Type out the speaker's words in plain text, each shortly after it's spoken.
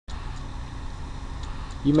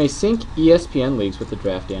You may sync ESPN leagues with the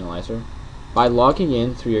Draft Analyzer by logging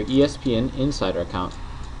in through your ESPN Insider account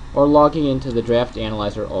or logging into the Draft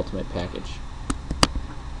Analyzer Ultimate package.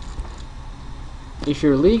 If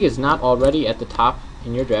your league is not already at the top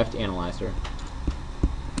in your Draft Analyzer,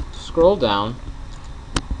 scroll down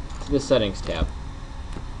to the Settings tab.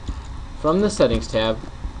 From the Settings tab,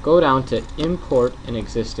 go down to Import an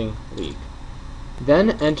existing league.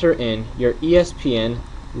 Then enter in your ESPN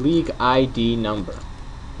League ID number.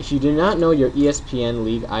 If you do not know your ESPN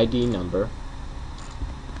League ID number,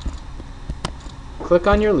 click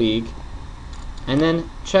on your league and then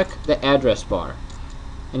check the address bar,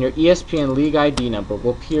 and your ESPN League ID number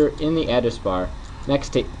will appear in the address bar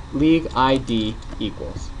next to League ID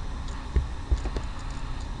equals.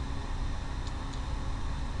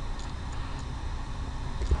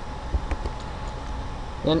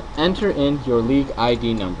 Then enter in your league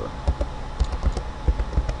ID number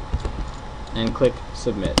and click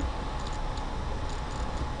Submit.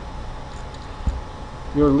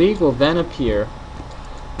 Your league will then appear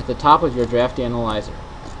at the top of your Draft Analyzer.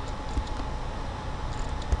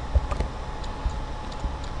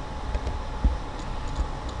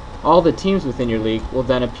 All the teams within your league will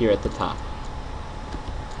then appear at the top.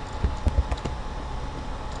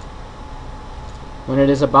 When it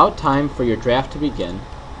is about time for your draft to begin,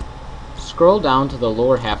 scroll down to the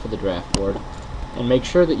lower half of the draft board and make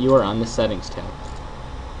sure that you are on the Settings tab.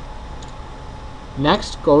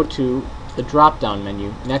 Next, go to the drop-down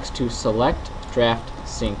menu next to Select Draft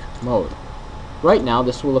Sync Mode. Right now,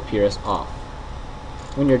 this will appear as off.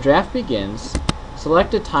 When your draft begins,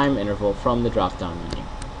 select a time interval from the drop-down menu.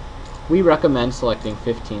 We recommend selecting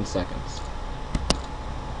 15 seconds.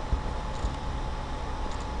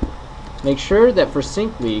 Make sure that for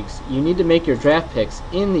sync leagues, you need to make your draft picks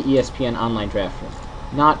in the ESPN Online Draft Room,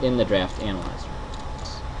 not in the Draft Analyzer.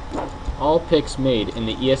 All picks made in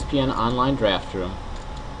the ESPN Online Draft Room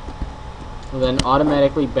will then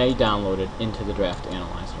automatically be downloaded into the Draft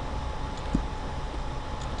Analyzer.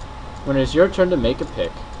 When it is your turn to make a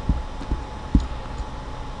pick,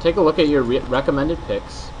 take a look at your recommended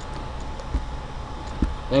picks,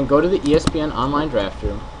 then go to the ESPN Online Draft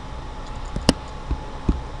Room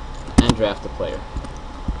and draft the player.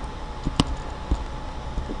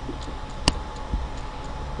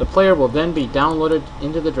 The player will then be downloaded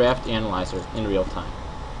into the Draft Analyzer in real time.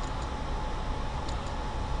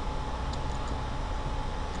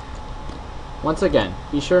 Once again,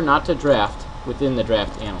 be sure not to draft within the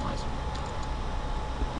Draft Analyzer.